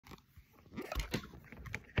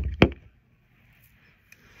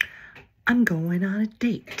I'm going on a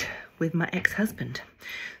date with my ex-husband.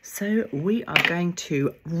 So we are going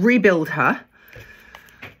to rebuild her,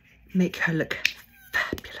 make her look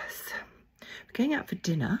fabulous. We're going out for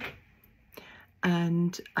dinner,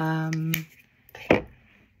 and I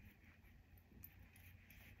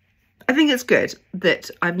think it's good that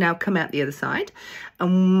I've now come out the other side.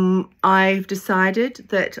 I've decided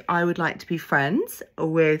that I would like to be friends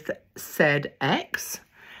with said ex.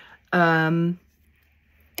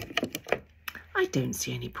 I don't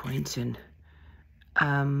see any point in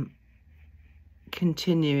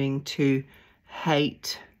continuing to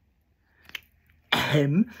hate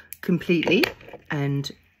him completely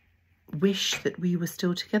and wish that we were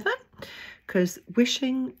still together, because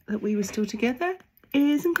wishing that we were still together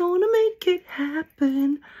isn't gonna make it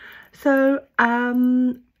happen. So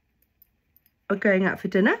we're going out for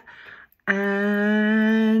dinner,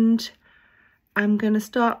 and I'm gonna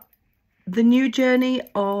start the new journey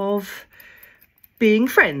of being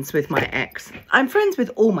friends with my ex. I'm friends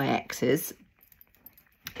with all my exes,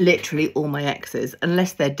 literally all my exes,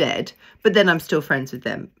 unless they're dead, but then I'm still friends with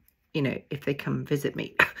them, you know, if they come visit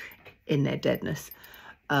me in their deadness.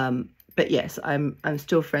 But yes, I'm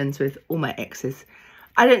still friends with all my exes.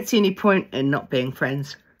 I don't see any point in not being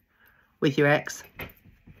friends with your ex.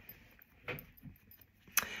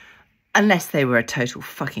 Unless they were a total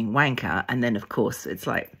fucking wanker, and then of course it's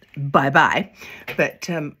like, bye-bye. But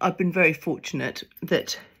I've been very fortunate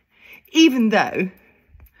that even though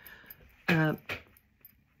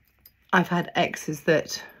I've had exes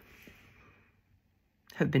that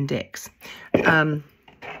have been dicks, in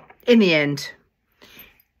the end,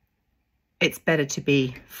 it's better to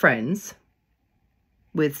be friends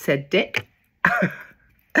with said dick.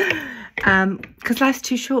 Because life's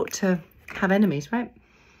too short to have enemies, right?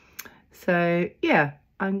 So, yeah,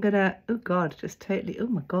 I'm gonna, oh God, just totally, oh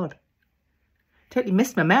my God. Totally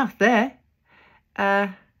missed my mouth there.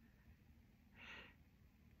 I'm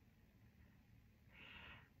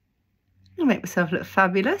gonna make myself look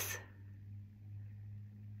fabulous.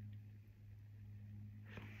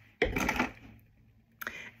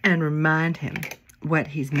 And remind him what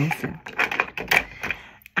he's missing.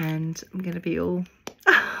 And I'm gonna be all,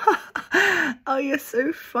 oh, you're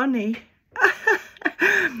so funny.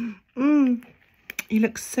 You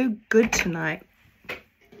look so good tonight.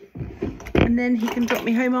 And then he can drop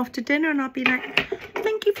me home after dinner, and I'll be like,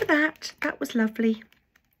 thank you for that. That was lovely.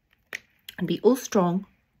 And be all strong.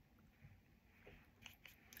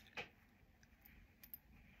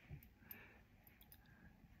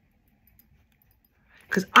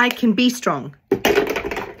 Because I can be strong.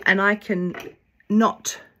 And I can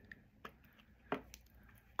not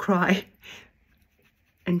cry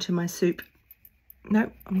into my soup. No,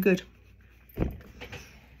 I'm good.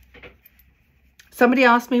 Somebody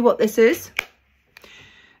asked me what this is.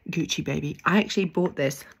 Gucci, baby. I actually bought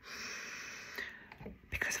this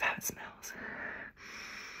because of how it smells.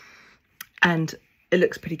 And it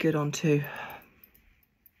looks pretty good on too.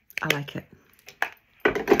 I like it.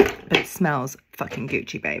 But it smells fucking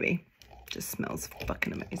Gucci, baby. Just smells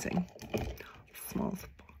fucking amazing. Smells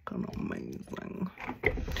fucking amazing.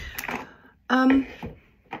 I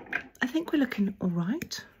think we're looking all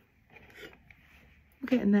right. We're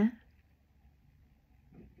getting there.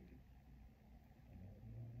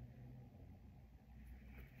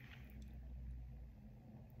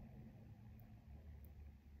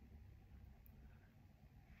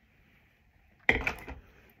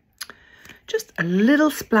 Just a little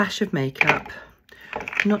splash of makeup.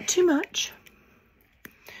 Not too much.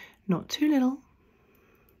 Not too little.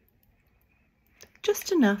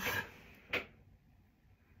 Just enough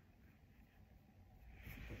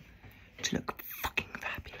to look fucking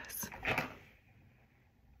fabulous.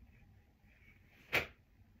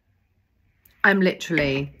 I'm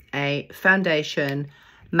literally a foundation,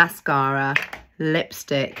 mascara,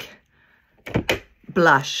 lipstick,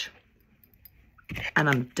 blush, and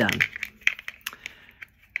I'm done.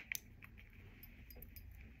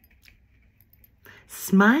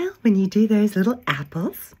 Smile when you do those little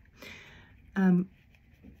apples. A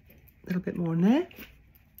little bit more in there.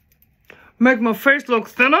 Make my face look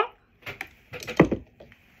thinner.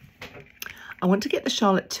 I want to get the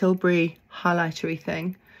Charlotte Tilbury highlightery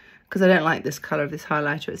thing, because I don't like this colour of this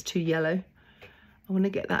highlighter. It's too yellow. I want to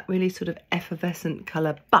get that really sort of effervescent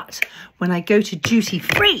colour. But when I go to duty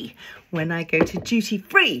free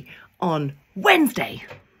on Wednesday,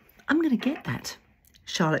 I'm going to get that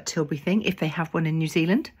Charlotte Tilbury thing if they have one in New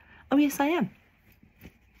Zealand. Oh yes, I am.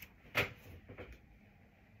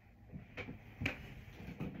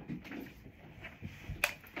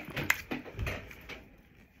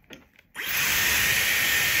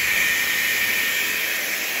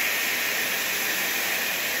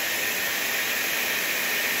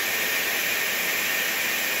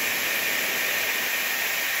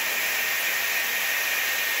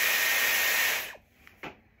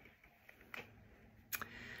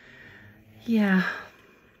 Yeah,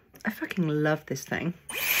 I fucking love this thing.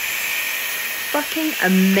 Fucking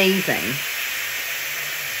amazing.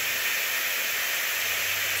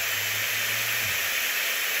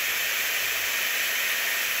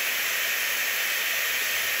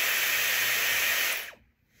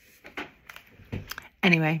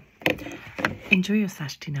 Anyway, enjoy your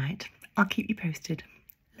Saturday night. I'll keep you posted.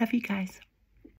 Love you guys.